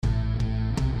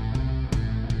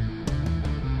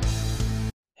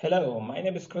Hello, my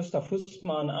name is Christoph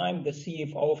Hussmann. I'm the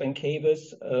CFO of Encavis,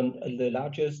 the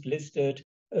largest listed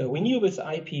renewables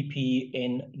IPP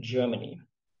in Germany.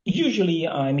 Usually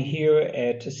I'm here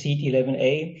at Seat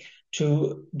 11A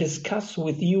to discuss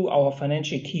with you our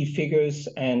financial key figures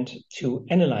and to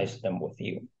analyze them with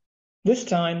you. This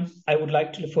time, I would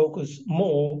like to focus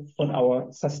more on our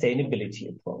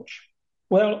sustainability approach.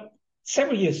 Well,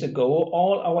 several years ago,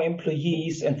 all our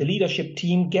employees and the leadership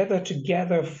team gathered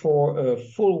together for a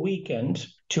full weekend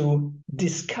to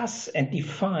discuss and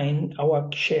define our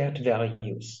shared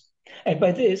values. And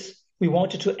by this, we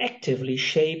wanted to actively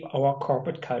shape our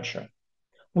corporate culture.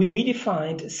 We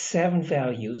defined 7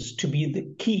 values to be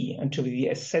the key and to be the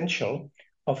essential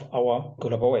of our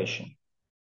collaboration.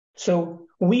 So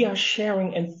we are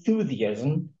sharing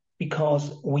enthusiasm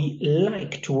because we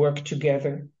like to work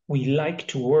together. We like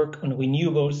to work on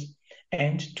renewables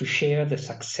and to share the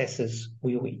successes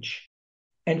we reach.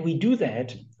 And we do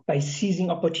that by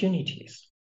seizing opportunities.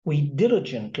 We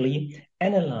diligently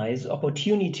analyze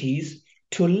opportunities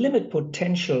to limit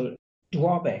potential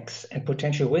drawbacks and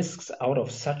potential risks out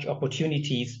of such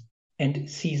opportunities and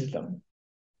seize them.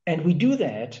 And we do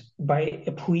that by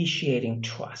appreciating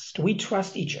trust. We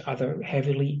trust each other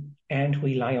heavily and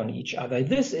rely on each other.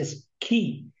 This is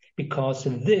key because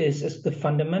this is the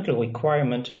fundamental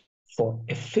requirement for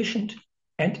efficient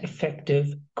and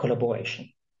effective collaboration.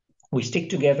 We stick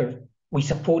together, we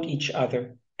support each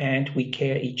other, and we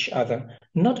care each other,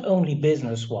 not only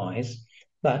business-wise,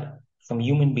 but from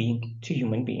human being to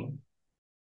human being.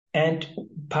 And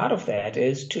part of that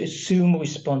is to assume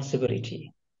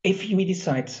responsibility. If we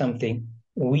decide something,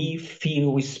 we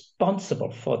feel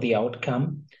responsible for the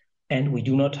outcome, and we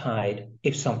do not hide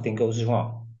if something goes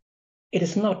wrong. It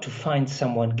is not to find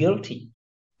someone guilty,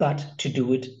 but to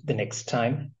do it the next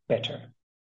time better.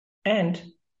 And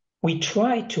we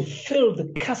try to fill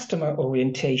the customer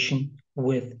orientation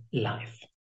with life,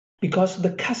 because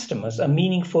the customers are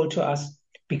meaningful to us,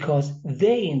 because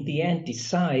they in the end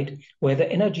decide whether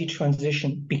energy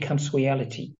transition becomes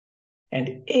reality.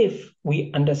 And if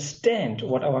we understand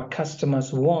what our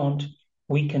customers want,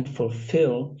 we can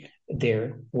fulfill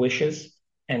their wishes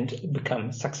and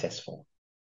become successful.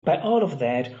 By all of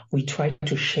that, we try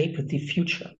to shape the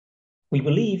future. We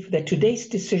believe that today's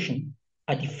decisions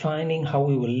are defining how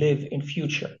we will live in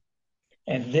future.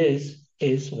 And this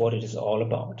is what it is all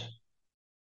about.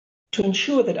 To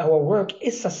ensure that our work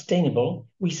is sustainable,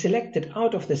 we selected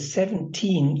out of the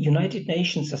 17 United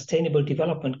Nations Sustainable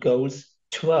Development Goals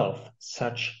 12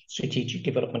 such strategic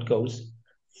development goals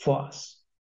for us.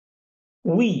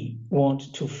 We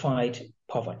want to fight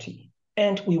poverty,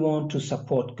 and we want to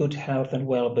support good health and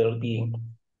well-being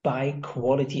by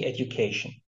quality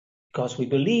education, because we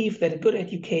believe that a good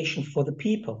education for the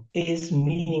people is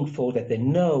meaningful, that they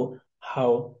know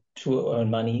how to earn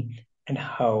money and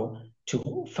how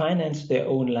to finance their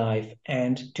own life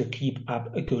and to keep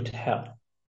up a good health.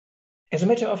 As a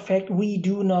matter of fact, we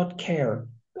do not care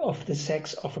of the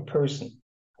sex of a person.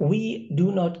 We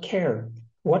do not care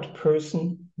what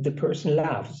person the person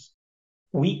loves.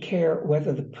 We care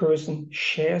whether the person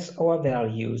shares our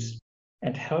values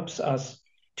and helps us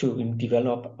to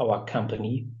develop our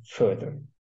company further.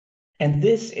 And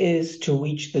this is to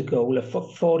reach the goal of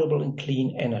affordable and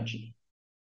clean energy.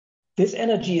 This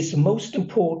energy is most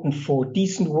important for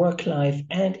decent work life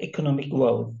and economic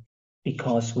growth,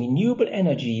 because renewable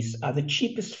energies are the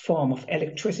cheapest form of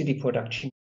electricity production.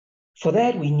 For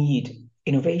that, we need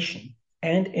innovation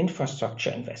and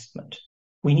infrastructure investment.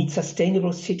 We need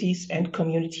sustainable cities and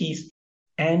communities,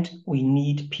 and we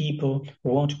need people who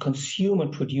want to consume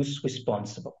and produce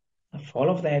responsible. And for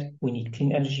all of that, we need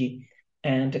clean energy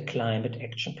and a climate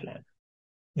action plan.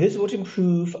 This would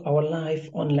improve our life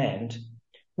on land,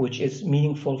 which is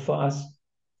meaningful for us.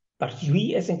 But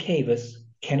we as Encavis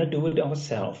cannot do it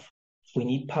ourselves. We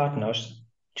need partners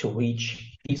to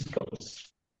reach these goals.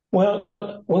 Well,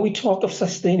 when we talk of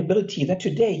sustainability, that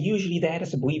today, usually that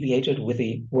is abbreviated with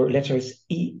the letters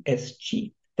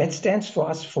ESG. That stands for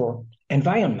us for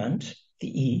environment, the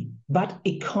E, but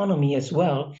economy as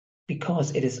well,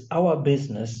 because it is our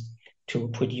business to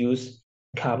produce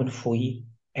carbon-free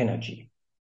energy.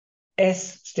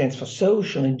 S stands for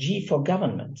social and G for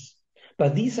governance.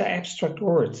 But these are abstract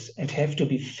words and have to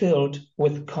be filled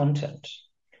with content.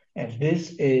 And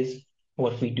this is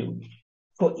what we do.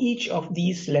 For each of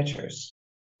these letters,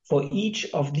 for each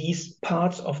of these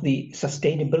parts of the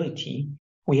sustainability,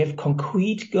 we have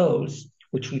concrete goals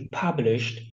which we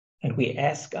published, and we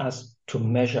ask us to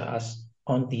measure us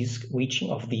on these reaching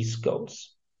of these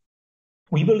goals.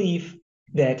 We believe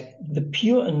that the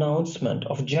pure announcement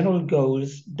of general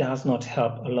goals does not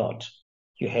help a lot.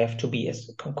 You have to be as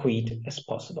concrete as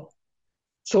possible.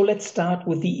 So let's start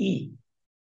with the E.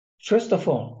 First of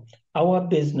all, our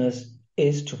business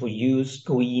is to produce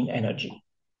green energy.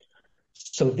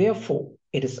 So therefore,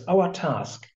 it is our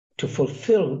task to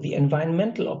fulfill the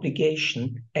environmental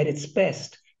obligation at its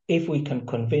best if we can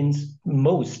convince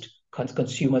most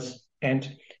consumers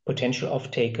and potential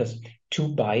off-takers to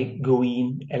buy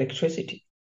green electricity.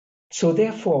 So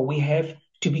therefore, we have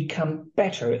to become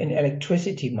better in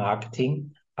electricity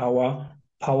marketing, our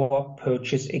power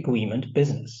purchase agreement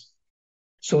business.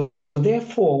 So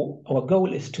therefore, our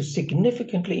goal is to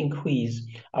significantly increase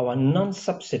our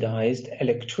non-subsidized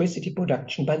electricity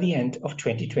production by the end of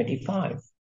 2025.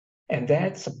 And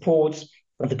that supports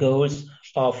the goals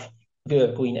of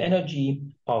the green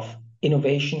energy, of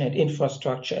innovation and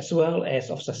infrastructure, as well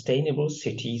as of sustainable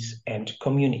cities and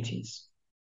communities.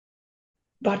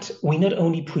 But we not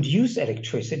only produce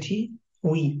electricity,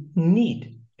 we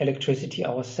need electricity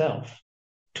ourselves.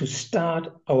 To start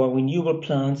our renewable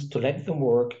plants, to let them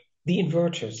work, the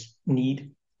inverters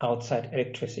need outside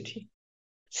electricity.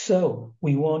 So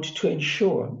we want to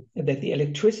ensure that the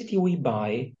electricity we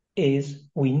buy is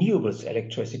renewables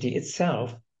electricity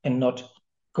itself and not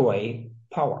gray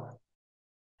power.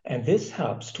 And this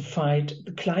helps to fight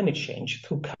the climate change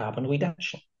through carbon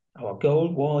reduction. Our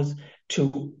goal was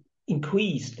to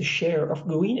increase the share of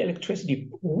green electricity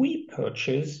we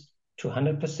purchase to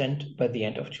 100% by the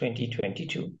end of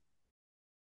 2022.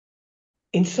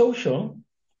 In social,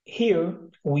 here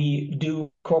we do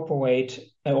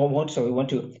we want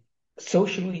to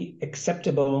socially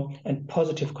acceptable and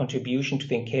positive contribution to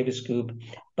the Encavis Group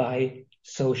by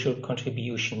social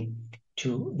contribution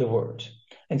to the world.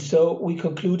 And so we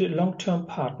concluded a long-term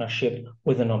partnership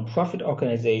with a nonprofit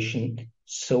organization,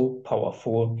 So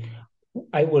Powerful.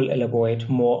 I will elaborate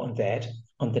more on that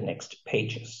on the next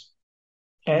pages.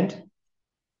 And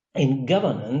in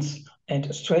governance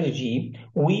and strategy,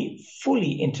 we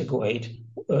fully integrate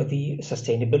the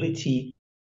sustainability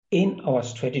in our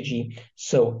strategy.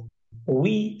 So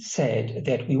we said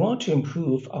that we want to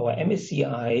improve our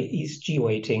MSCI ESG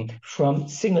rating from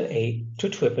A to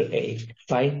AAA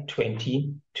by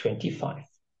 2025.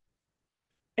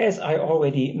 As I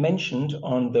already mentioned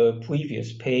on the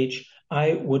previous page,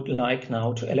 I would like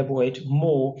now to elaborate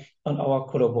more on our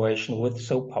collaboration with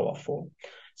So Powerful.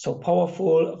 So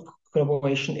Powerful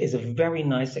collaboration is a very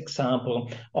nice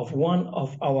example of one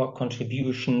of our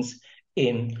contributions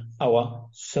in our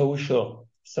social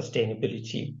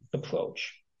sustainability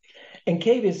approach.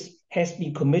 Encavis has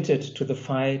been committed to the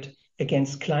fight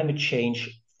against climate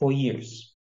change for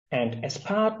years. And as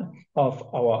part of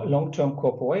our long-term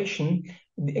cooperation,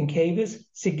 Encavis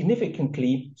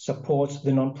significantly supports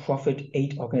the non-profit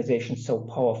aid organization So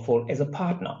Powerful as a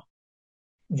partner.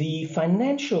 The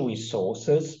financial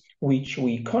resources which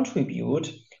we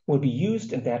contribute will be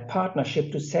used in that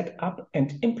partnership to set up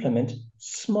and implement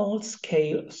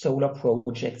small-scale solar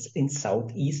projects in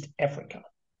Southeast Africa.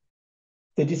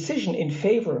 The decision in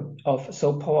favor of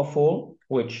So Powerful,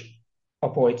 which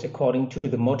operates according to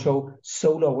the motto,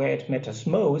 solar where it matters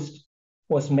most,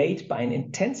 was made by an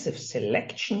intensive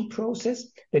selection process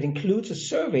that includes a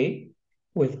survey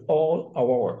with all our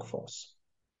workforce.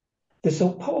 The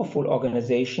So Powerful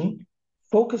organization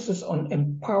focuses on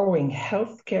empowering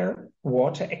healthcare,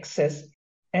 water access,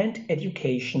 and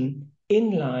education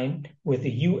in line with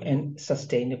the UN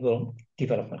Sustainable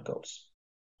Development Goals.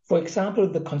 For example,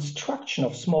 the construction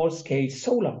of small-scale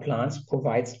solar plants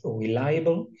provides a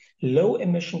reliable,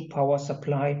 low-emission power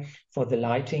supply for the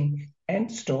lighting and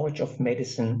storage of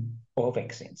medicine or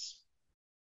vaccines.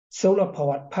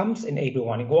 Solar-powered pumps enable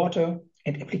running water,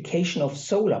 and application of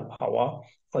solar power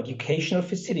for educational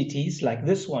facilities like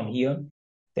this one here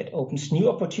that opens new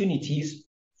opportunities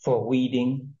for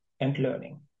reading and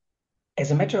learning.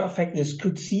 As a matter of fact, this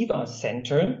Kutsiva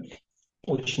Center,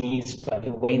 which means, by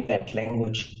the way, in that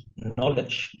language,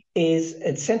 knowledge, is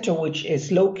a center which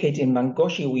is located in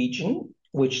Mangoshi region,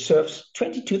 which serves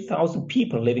 22,000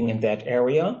 people living in that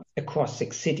area across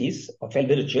 6 cities or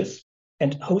villages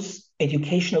and hosts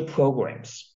educational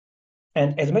programs.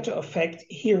 And as a matter of fact,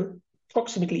 here,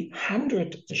 approximately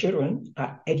 100 children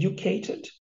are educated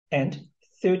and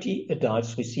 30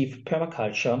 adults receive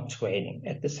permaculture training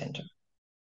at the center.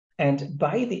 And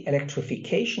by the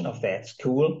electrification of that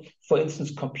school, for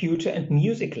instance, computer and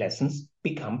music lessons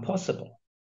become possible.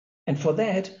 And for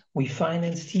that, we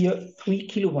financed here 3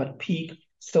 kilowatt peak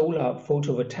solar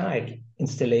photovoltaic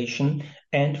installation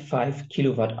and 5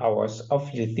 kilowatt hours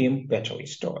of lithium battery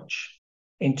storage.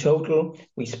 In total,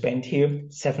 we spent here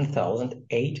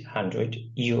 7,800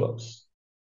 euros.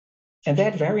 And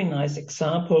that very nice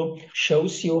example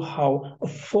shows you how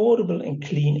affordable and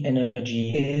clean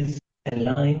energy is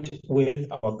aligned with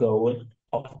our goal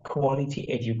of quality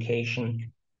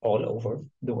education all over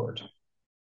the world.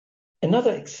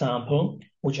 Another example,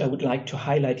 which I would like to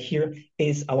highlight here,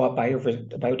 is our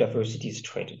biodiversity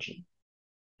strategy.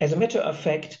 As a matter of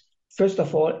fact, first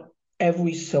of all,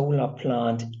 every solar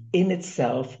plant in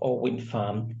itself or wind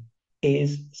farm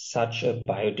is such a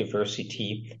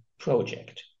biodiversity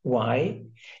project. Why?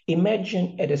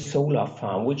 Imagine at a solar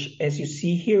farm, which, as you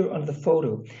see here on the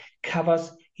photo,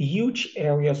 covers huge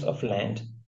areas of land.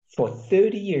 For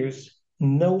 30 years,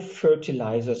 no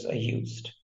fertilizers are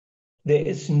used. There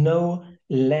is no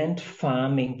land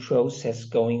farming process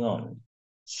going on.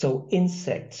 So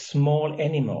insects, small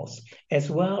animals, as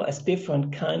well as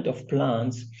different kinds of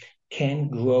plants can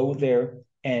grow there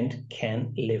and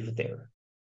can live there.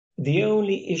 The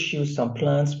only issue some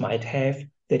plants might have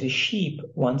that a sheep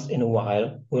once in a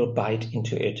while will bite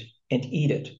into it and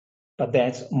eat it. But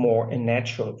that's more a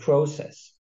natural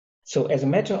process. So as a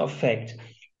matter of fact,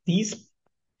 these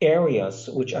areas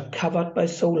which are covered by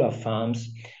solar farms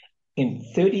in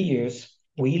 30 years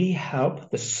really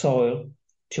help the soil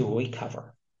to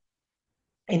recover.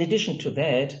 In addition to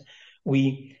that,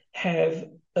 we have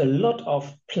a lot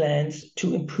of plans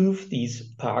to improve these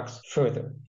parks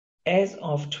further. As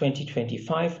of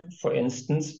 2025, for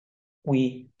instance,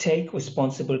 we take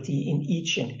responsibility in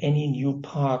each and any new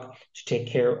park to take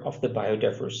care of the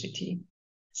biodiversity.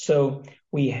 So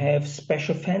we have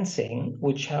special fencing,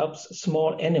 which helps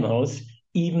small animals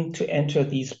even to enter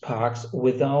these parks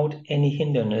without any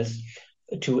hindrance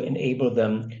to enable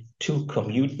them to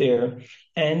commute there.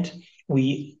 And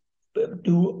we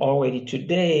do already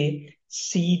today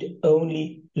seed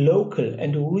only local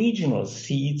and regional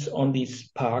seeds on these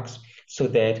parks so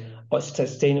that a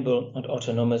sustainable and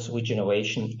autonomous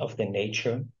regeneration of the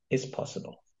nature is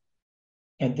possible.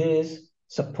 And this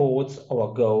supports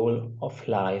our goal of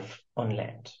life on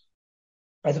land.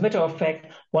 As a matter of fact,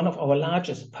 one of our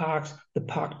largest parks, the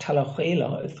Park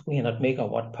Talayuela, a 300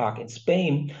 megawatt park in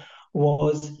Spain,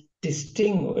 was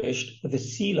distinguished with the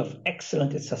seal of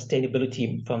excellence and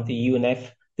sustainability from the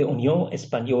UNEF, the Unión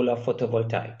Española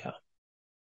Fotovoltaica.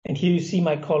 And here you see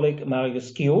my colleague Mario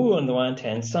Schirru on the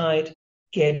right-hand side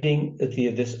getting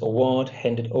this award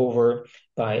handed over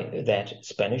by that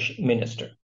Spanish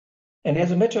minister. And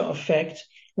as a matter of fact,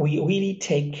 we really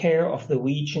take care of the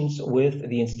regions with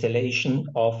the installation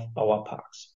of our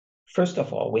parks. First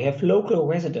of all, we have local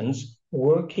residents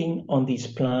working on these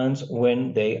plants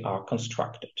when they are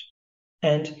constructed.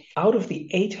 And out of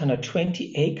the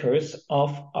 820 acres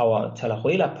of our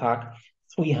Talayuela Park,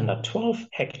 312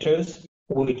 hectares,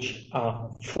 which are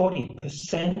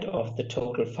 40% of the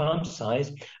total farm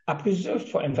size, are preserved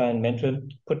for environmental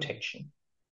protection.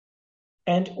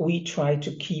 And we try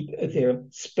to keep their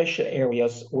special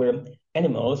areas where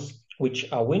animals,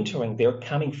 which are wintering there,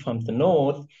 coming from the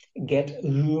north, get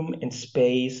room and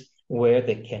space where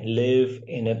they can live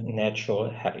in a natural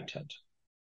habitat.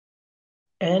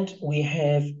 And we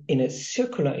have, in a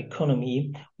circular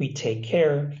economy, we take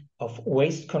care of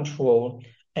waste control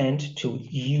and to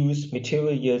use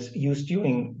materials used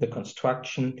during the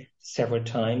construction several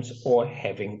times or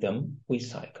having them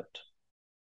recycled.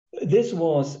 This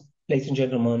was, ladies and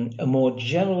gentlemen, a more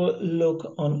general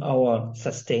look on our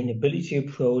sustainability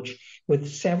approach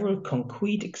with several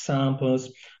concrete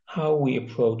examples how we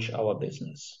approach our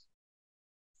business.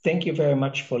 Thank you very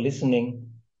much for listening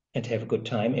and have a good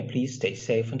time, and please stay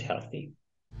safe and healthy.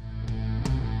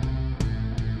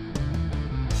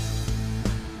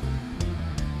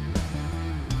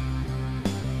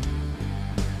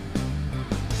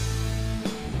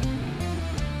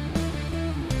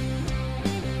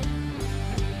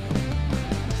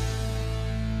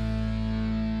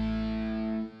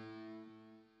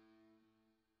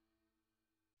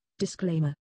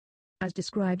 Disclaimer. As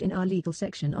described in our legal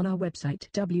section on our website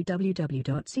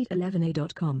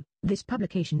www.seat11a.com, this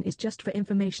publication is just for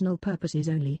informational purposes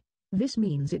only. This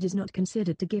means it is not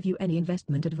considered to give you any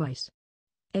investment advice.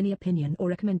 Any opinion or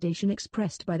recommendation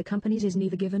expressed by the companies is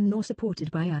neither given nor supported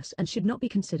by us and should not be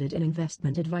considered an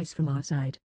investment advice from our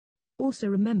side. Also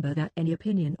remember that any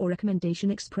opinion or recommendation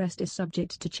expressed is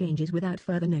subject to changes without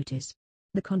further notice.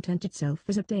 The content itself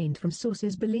is obtained from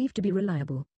sources believed to be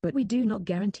reliable, but we do not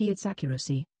guarantee its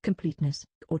accuracy, completeness,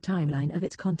 or timeline of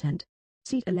its content.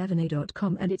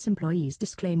 Seat11a.com and its employees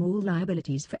disclaim all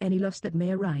liabilities for any loss that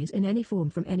may arise in any form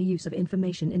from any use of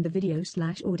information in the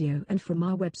video/audio and from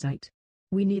our website.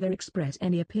 We neither express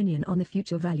any opinion on the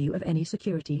future value of any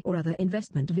security or other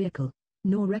investment vehicle,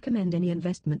 nor recommend any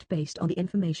investment based on the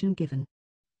information given.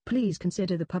 Please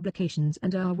consider the publications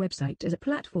and our website as a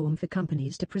platform for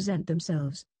companies to present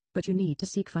themselves, but you need to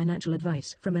seek financial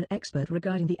advice from an expert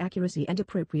regarding the accuracy and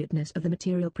appropriateness of the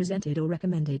material presented or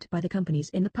recommended by the companies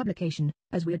in the publication,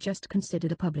 as we are just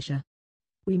considered a publisher.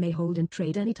 We may hold and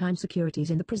trade anytime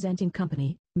securities in the presenting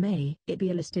company, may it be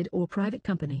a listed or private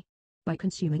company. By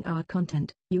consuming our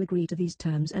content, you agree to these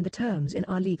terms and the terms in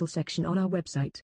our legal section on our website.